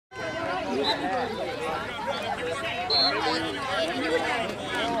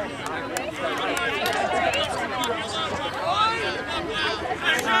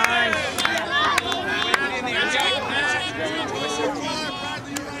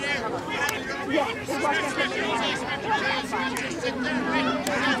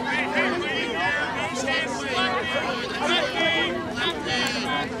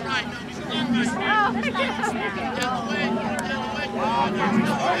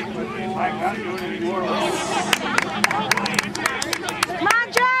Come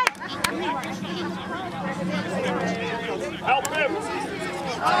on, Jack! Help him!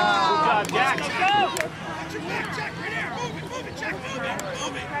 Good job, Jack. Go! Jack, right here. Move it, Jack.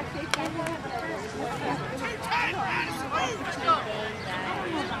 Move it. Too tight, Madison. Move. Let's go.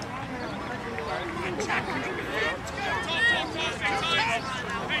 Jack, come here.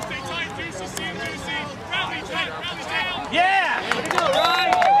 Stay tight, Deuce. See him, Deuce. Rally down. Yeah! Way to go,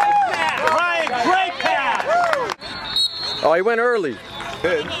 Ryan! Ryan, great pass! Oh, he went early.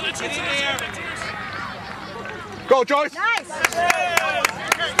 Good. Go, Joyce! Nice!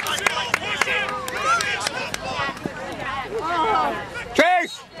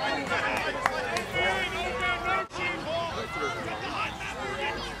 Chase!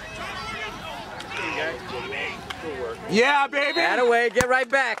 Yeah, baby! Away, get right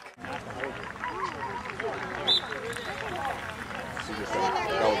back.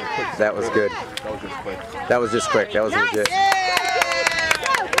 That was good. That was just quick. That was legit.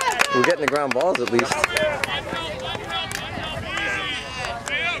 We're getting the ground balls at least.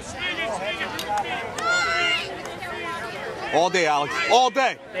 All day, Alex. All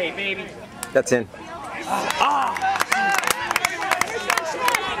day. Hey, baby. That's in.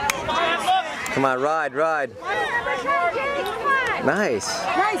 Come on, ride. Nice. Nice.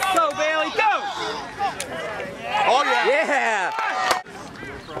 Go, Bailey, go! Oh, yeah. Yeah.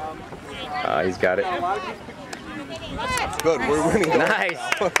 He's got it. Good. We're winning. Nice.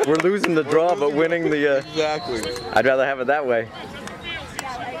 We're losing the draw, but winning the... Exactly. I'd rather have it that way.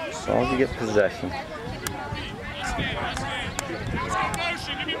 As long as you get possession.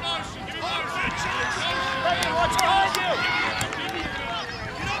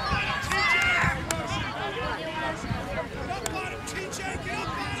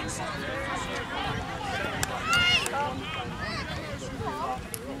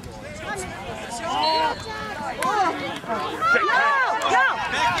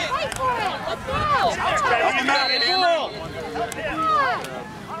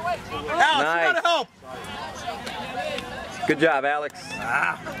 Alex, Nice. you gotta help. Good job, Alex.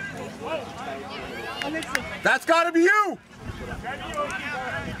 That's gotta be you.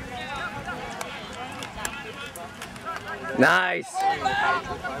 Nice.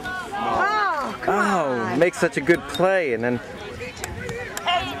 Oh, makes such a good play, and then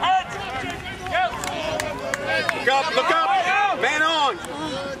Look up. Man on.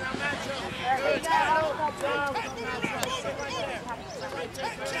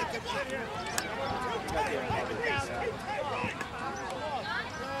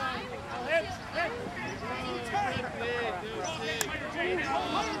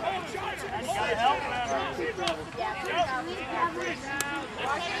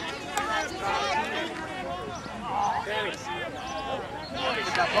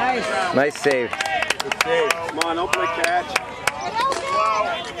 nice save. Good save. Come on, don't play catch.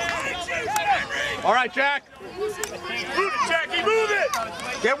 All right, Jack. Move it, Jackie, move it!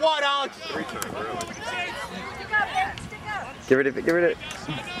 Get wide, Alex. Get rid of it. Get rid of it.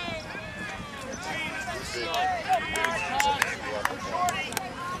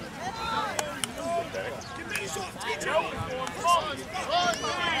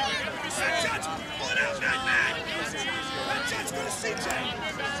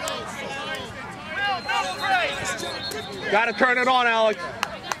 Got to turn it on, Alex.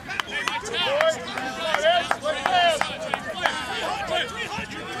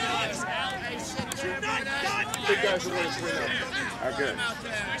 Big guys are winning 3-0. Are good.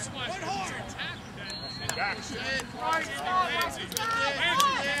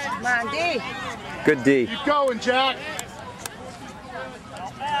 Come on, D. Good D. Keep going, Jack.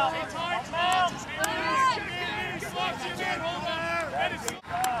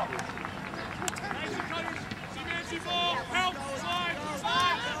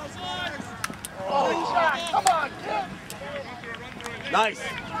 Come on. Nice.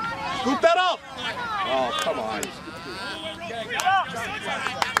 Scoop that up. Oh, come on.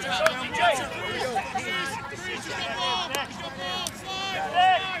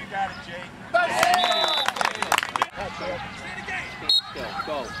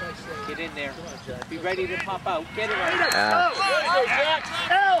 Go. Get in there. Be ready to pop out. Get it right. Go, Jack.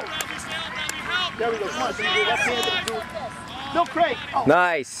 There we go. Come on, CJ. That's it. No, Craig. Oh.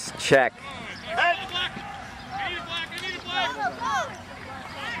 Nice check.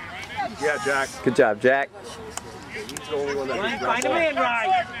 Yeah, Jack. Good job, Jack. He's the only one that can Find him in,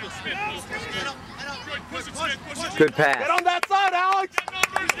 Ryan. Good Get pass. on that side, Alex. Get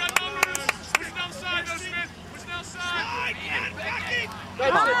numbers. Push it outside, though, Smith. Push it outside. Oh,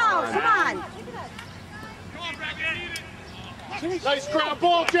 come on. Come on, Bracken, need it. Nice ground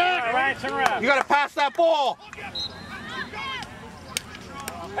ball, Jack. All right, turn around. You got to pass that ball.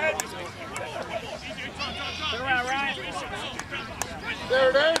 Turn around, Ryan. There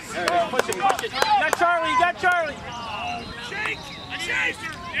it is. Push it. You got Charlie, you got Charlie. Shake. There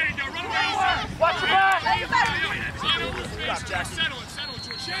you go. Run away. Watch your back. Slide over space. Settle it to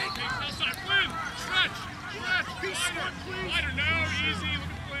a shake. Outside. Flynn. Stretch. Lighter. No. Easy.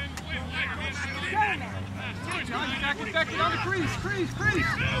 Look at Flynn. Lighter. Back on the crease.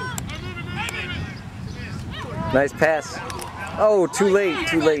 Nice pass. Oh, too late.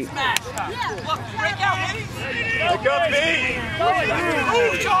 Pick up, B. Help him, B.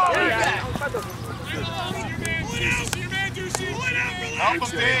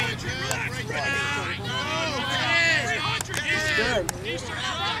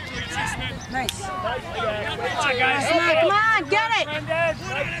 Nice. Come on, guys. Come on, get it.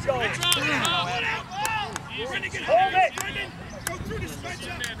 Let's go. Hold it. Go through this stretch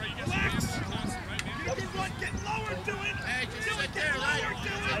up. Relax. Get lower, do it. Get lower,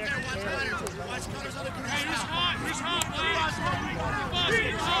 do it. Watch Connors on the ground. Hey,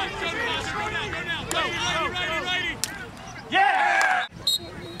 who's hot, Go now. Righty. Yeah!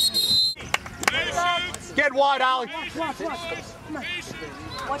 Patience. Get wide, Alex. Watch. Come on.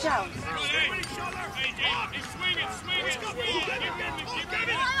 Watch out. Hey, swing it.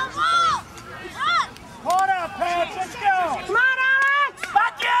 Corner, Pats, let's go! Come on, Alex.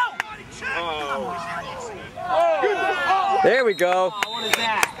 Fuck you! There we go. What is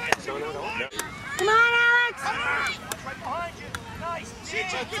that? Come on, Alex. Right behind you. Nice.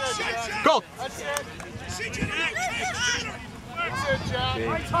 Go.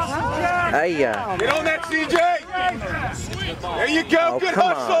 Ayya. Get on that, CJ. There you go. Oh, Good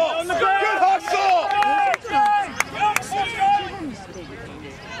come hustle. on. Good hustle.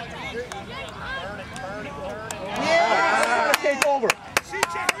 Yeah. Take over.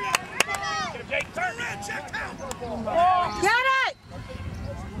 Get it.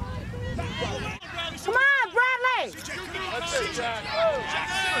 Come on, Bradley.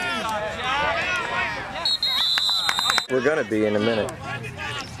 We're gonna be in a minute.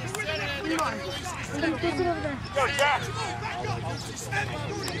 Go, Jack.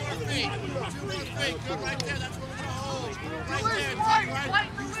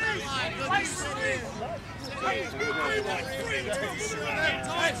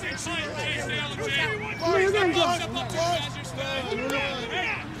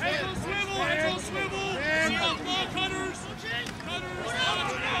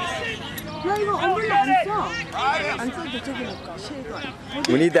 야 이거 얼굴로 안 써. 안 써도 저기니까 쉐이가.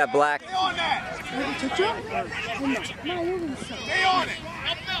 We need that black. Stay on that. 여기 저쪽? 엄마, 나 여기 있어. Stay on it.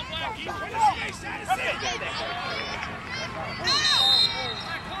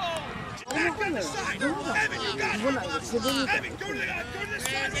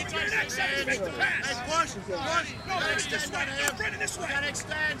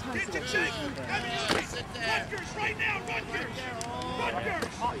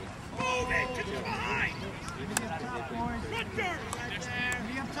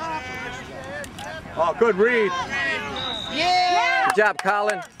 Oh, good read. Yeah. Good job,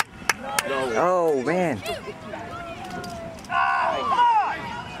 Colin. Oh, man.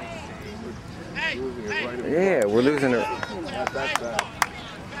 Yeah, we're losing her. Come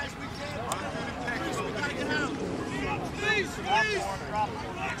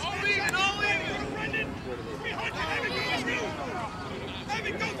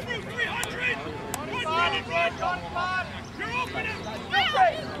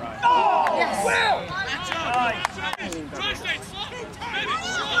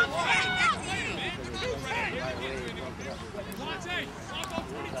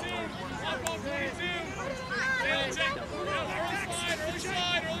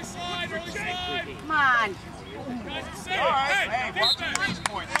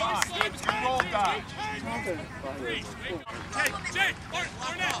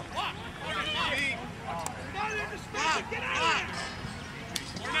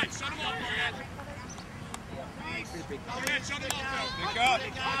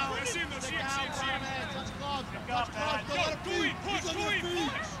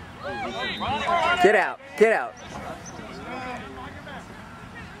on. Get out. Get out.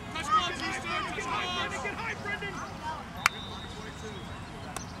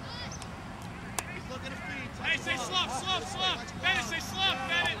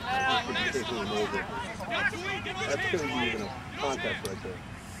 shouldn't be even a contest right there.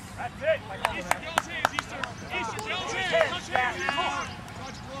 That's it. Easter, Bell's hands, Easter. Easter, Bell's hands. Touch hands.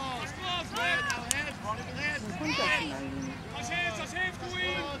 Touch gloves. Gloves, man. Touch hands,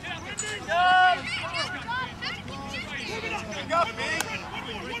 Queen. Get out, Whitney. Go, big.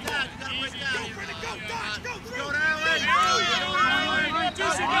 Go that way.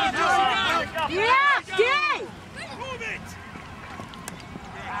 Yeah, stay! Move it.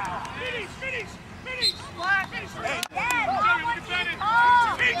 Finish. Hey, Joey, look at that.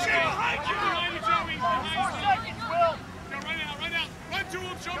 PJ behind you. Behind you, Joey. Behind you. Go right out. Run to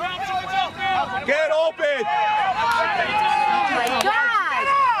him. Show him out. Get open! Oh my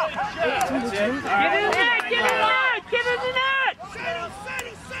God! Get in there! Get in the net! Settle.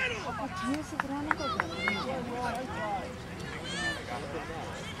 뒤에서 그러는 거잖아.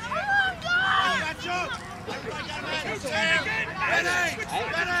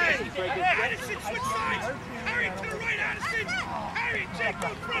 Addison, switch sides. Harry to the right, Addison. Harry, Jake, go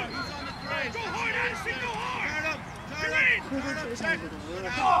through. Go hard, Addison, go hard. You're in. Good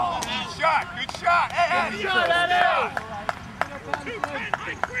shot. Hey, Good shot, Eddie! 2-10,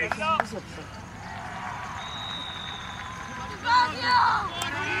 high crease.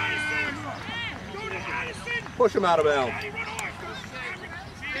 Go to Addison. Push him out of bounds. Daddy, run hard.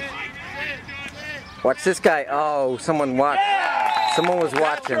 Watch this guy. Oh, someone watched. Someone was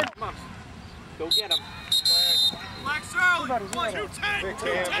watching. Go get him. Black Charlie. 2-10.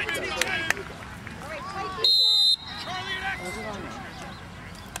 2-10. Charlie and X.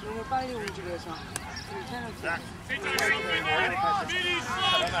 너무 빨리 움직여서 괜찮았어.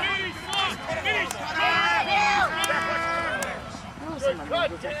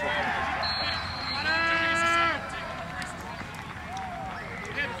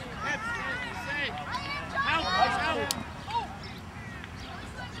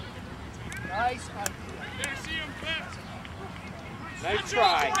 Nice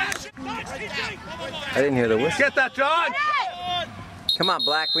try. I didn't hear the whistle. Get that, John! Come on,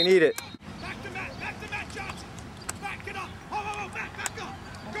 Black. We need it. Back to Matt, Johnson. Back it up. Oh, Matt, back up.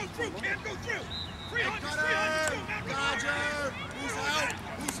 Go through, Cam, go through. 300, go, Matt. Roger. Who's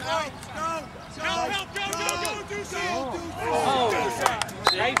out? Go, Deuce. Oh,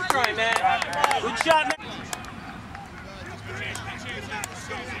 nice try, man. Good shot, man.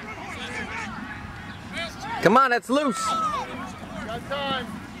 Come on, that's loose. Got time.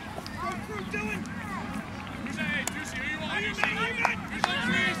 Go through, Dylan. Who's that? Hey, Deucey, who you want?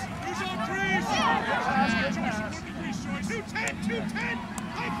 Who's on trees? 210.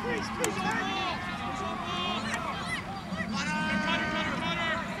 High crease, Who's on ball?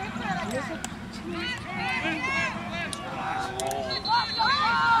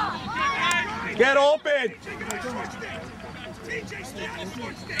 Get open! TJ, stay on the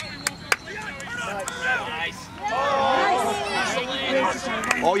short stick. Nice.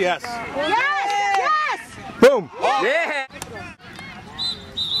 Oh, yes. Yes! Boom. Yeah.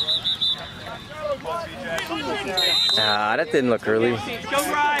 Ah, that didn't look early. Go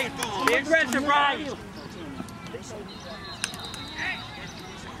right. Be aggressive, right.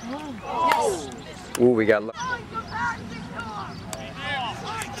 Ooh, we got.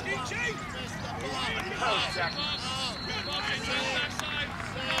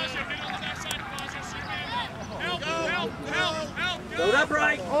 Go up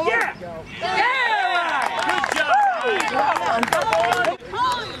right. Yeah. Yeah. Good job.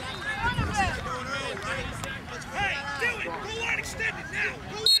 Hey, do it. Go line extended now.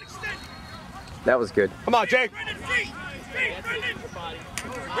 Go line extended. That was good. Come on, Jake. Brendan, feet, Brendan.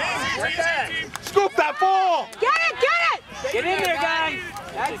 Scoop that ball! Get it! Get in there, guys.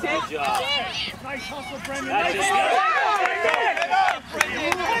 That's it. Nice hustle, Brendan. That's Nice it.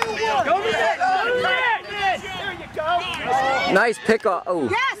 Go with it. There you go. Nice pick off. Oh.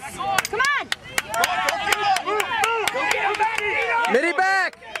 Yes! Come on! Midi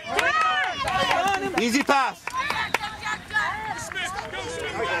back. Easy pass.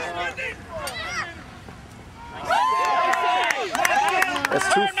 That's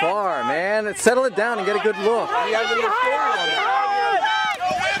too far, man. Settle it down and get a good look. He has a little scoring on it.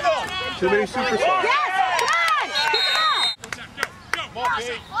 Too many superstars. Yes! Come on!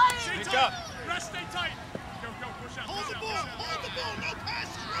 Pick up. Rest, stay tight. Go, push out. Hold the ball, no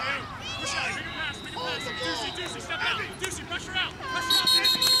passes. Push out, make a pass. Deucey, step out. Deucey, pressure out.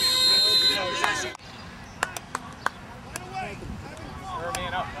 Possession.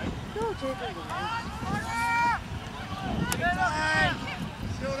 Man up, right? 또 제대로.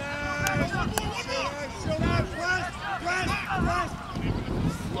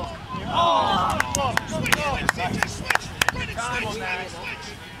 Switch.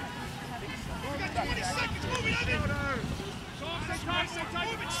 We got 20 seconds. Move it, Evan.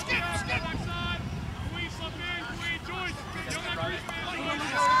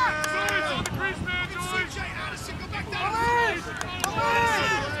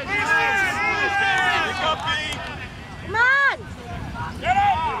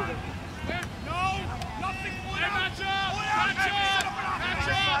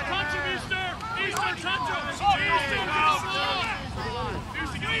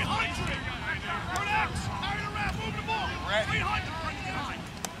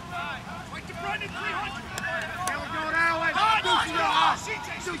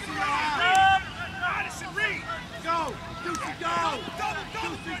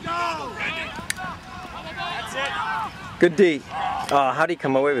 Good D. Oh, how did he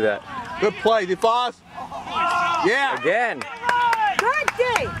come away with that? Good play, DeFoss. Yeah. Again. Good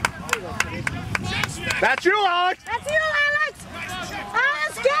day. That's you, Alex. That's you, Alex.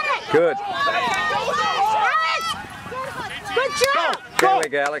 Alex, get it. Good. Alex. Good job. Go,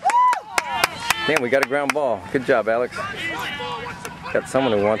 Alex. Damn, we got a ground ball. Good job, Alex. Got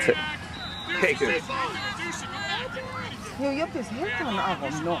someone who wants it. Take it. 요 옆에서 헬프는 하고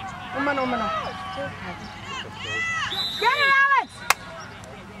no. 엄마. Get it, Alex.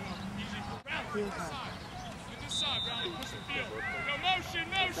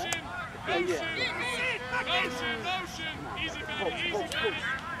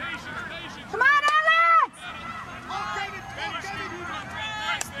 Come on, Alex.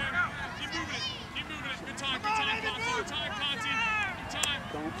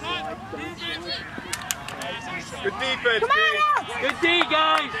 Good defense, Come on, Alex. Good D,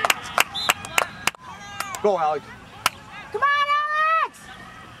 guys. Go, Alex. Come on, Alex.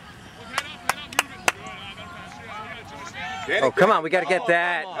 Oh, come on, we got to get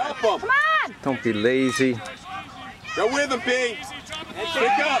that. Help him. Come on. Don't be lazy. Go with him, P.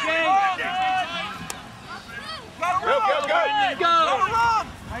 Pick up. Go.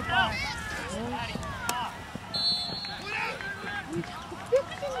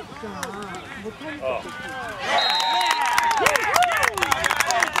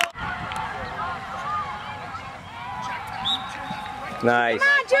 Nice. Come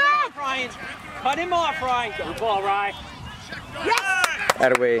on, Jack. Ryan. Cut him off, Ryan. Good ball, Ryan. Yes.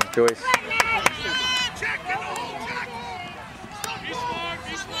 Atta way, Joyce.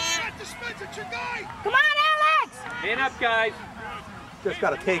 Come on, Alex. Man up, guys. Just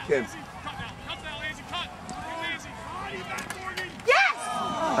got to take him. Yes.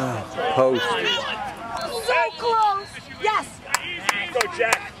 Post. So close. Yes. Go,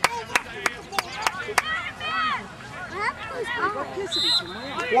 Jack.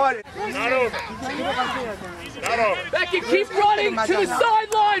 What? Not over. Not over. Becky, keep running to the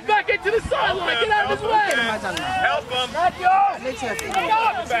sideline. Back into the sideline. Get out of his way. Help him. Back up.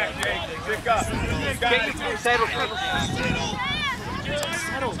 Back, Jake. Pick up.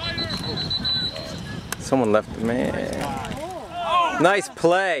 Someone left the man. Nice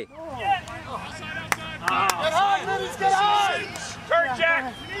play. Turn,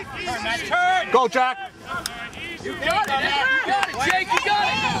 Jack. Turn. Go, Jack. You got it. Jake, you got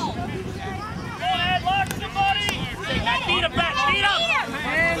it. Go ahead, lock somebody. Beat him back. Beat him.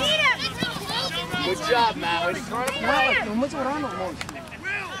 Good job, Matt. Way to go. 너무 잘하노.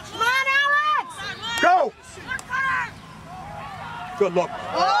 Come on, Alex. Go. Good look.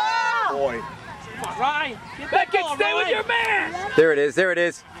 Oh. Boy. Ryan, Becky, stay with your man. There it is. There it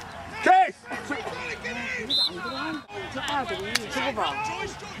is. Chase.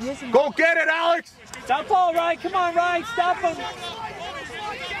 Go get it, Alex. Stop ball, Ryan. Come on, Ryan. Stop him.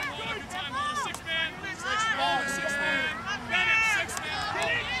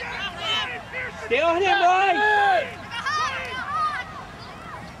 Stay on him, Ryan.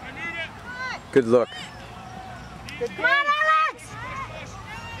 Good look. Come on, Alex.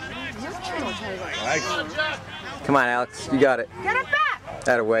 Nice. Come on, Alex. You got it. Get it back.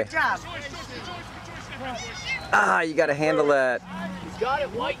 Atta way. Good job. Ah, you got to handle that. Got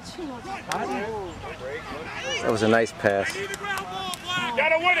it, White. That was a nice pass.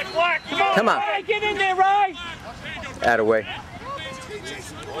 Gotta win it, Black. Come on. Ryan, get in there, Ryan. Atta way.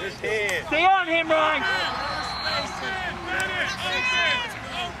 Stay on him, Ryan.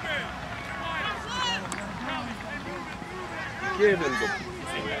 Give him the.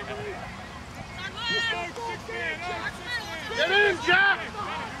 Get in, Jack.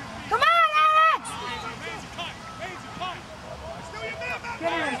 Come on, Alex.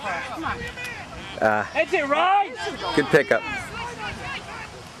 Get in first. Come on. That's it, Ryan. Good pickup.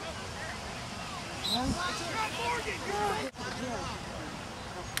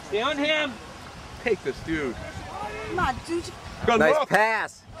 Stay on him. Take this dude. Come on, dude. Good Nice look.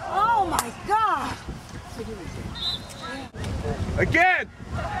 pass. Oh my God. Again!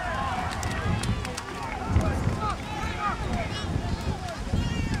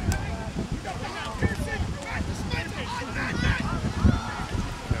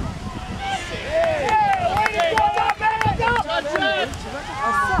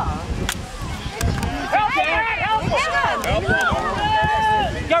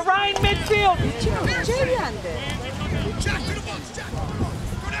 Get Ryan midfield! 제일이 안 돼. Jack to the box, Jack.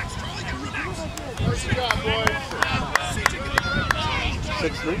 Relax, Charlie, get relaxed.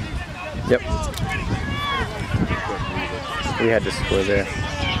 6-3? Yep. We had to score there.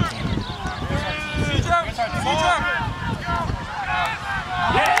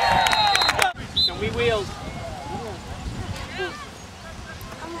 And we wheeled.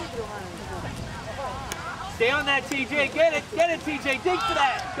 Stay on that, TJ. Get it, TJ. Dig for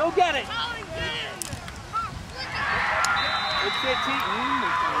that. Go get it. That's it, TJ.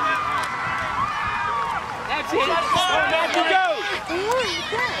 That's it. Matthew, go.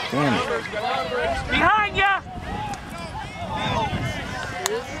 Damn it. Behind ya.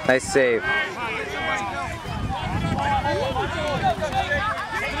 Nice save.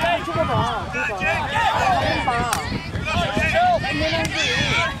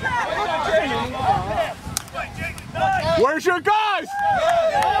 Where's your guys?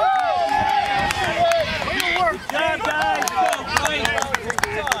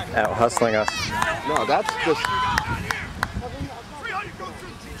 Out hustling us. No, that's just...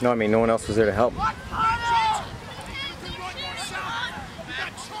 No, I mean, no one else was there to help.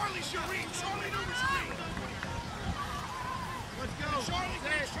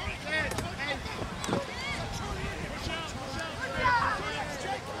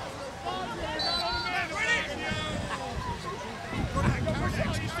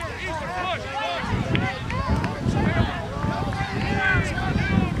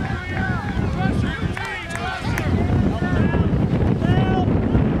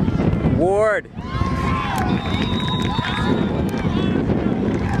 Ward.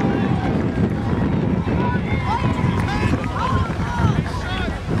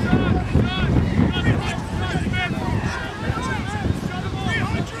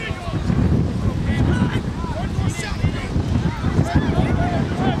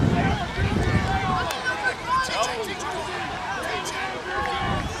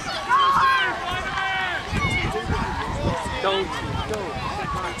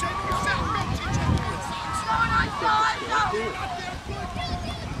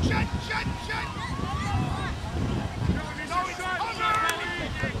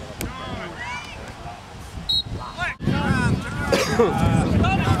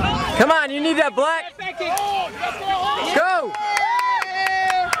 Come on, you need that black. Go!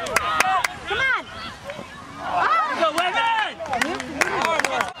 Come on.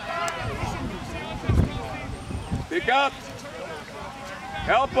 Pick up.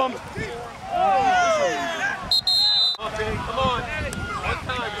 Help them. Come on. One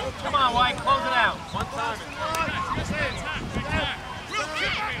time. Come on, White. Close it out. One time.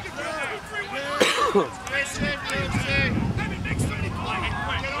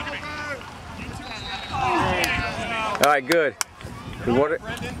 All right, good. We want it.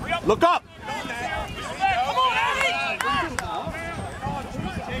 Look up.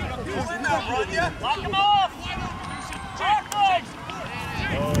 Lock him off.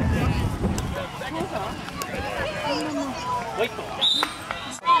 Wait for it.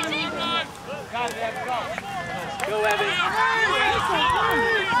 Go, Evan.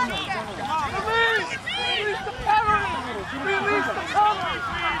 Release the cover.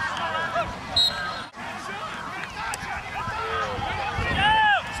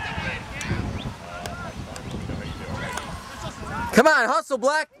 Come on, hustle,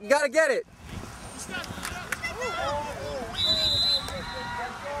 Black. You gotta get it.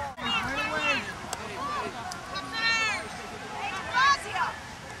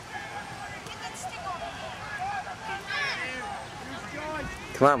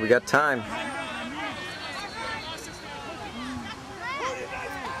 Come on, we got time.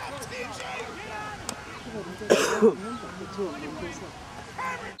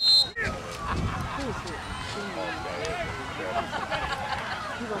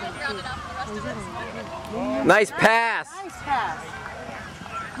 Nice pass. Nice pass.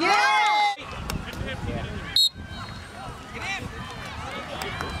 Yeah!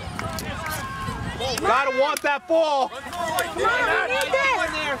 Gotta want that ball. Come on, we need this.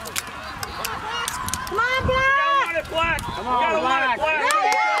 Come on, Black. Black. Come on, Black.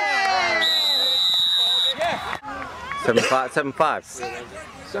 Yeah. 7-5.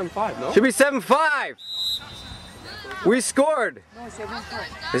 7-5, no? Should be 7-5. We scored. No,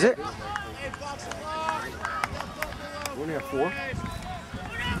 7-5. Is it? only have 4?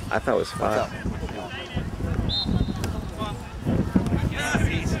 I thought it was 5.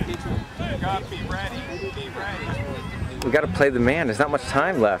 We got to play the man. There's not much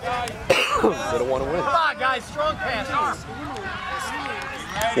time left. They don't want to win. Come on, guys, strong pass.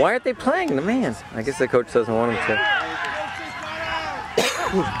 Why aren't they playing the man? I guess the coach doesn't want them to.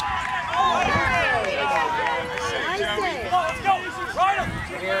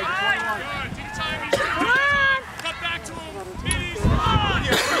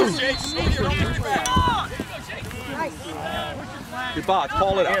 Good ball,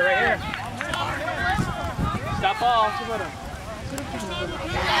 call it out. Here, right here. Stop ball.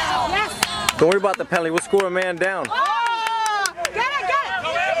 Yes. Don't worry about the penalty. We'll score a man down. Oh, get it, get it.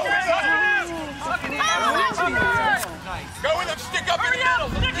 Go with him, stick up in the middle.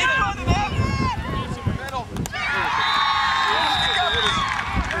 Keep running up. Middle.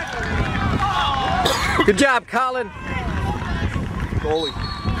 Good job, Colin. Goalie.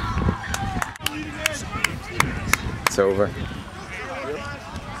 It's over.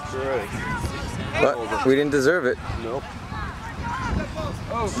 Sure is. But we didn't deserve it. Nope.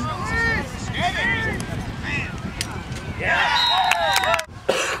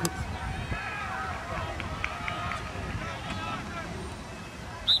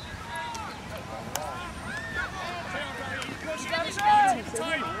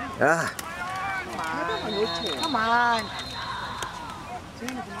 Ah. Come on.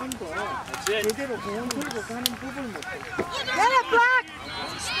 That's it. Get it, Black.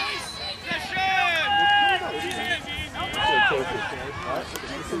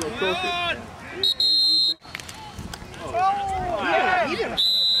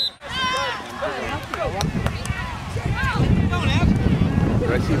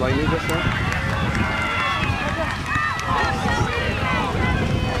 Did I see lightning just now?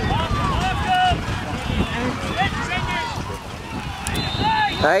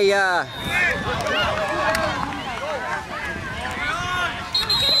 Hey,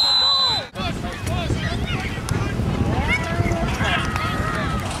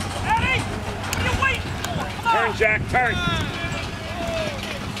 Turn, Jack, turn.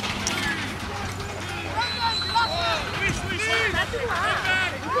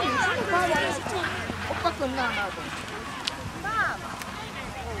 오빠 건강하고.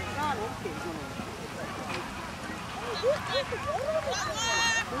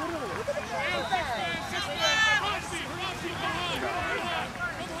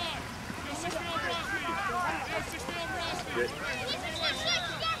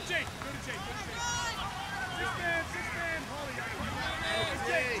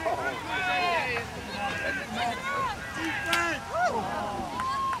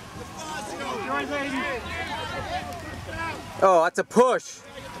 oh, that's a push.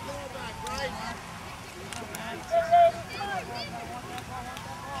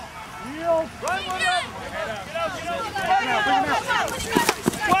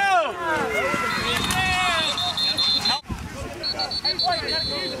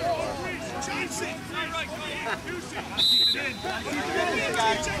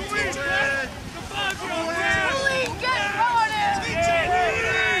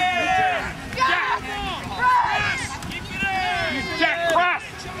 Jack, press.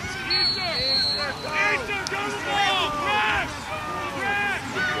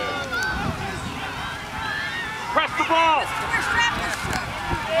 Press the ball.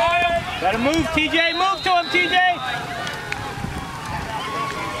 Gotta move, TJ. Move to him, TJ.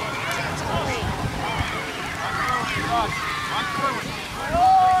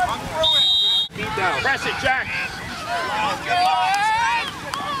 Feet down. Press it, Jack.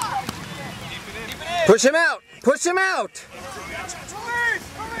 Push him out. Push him out.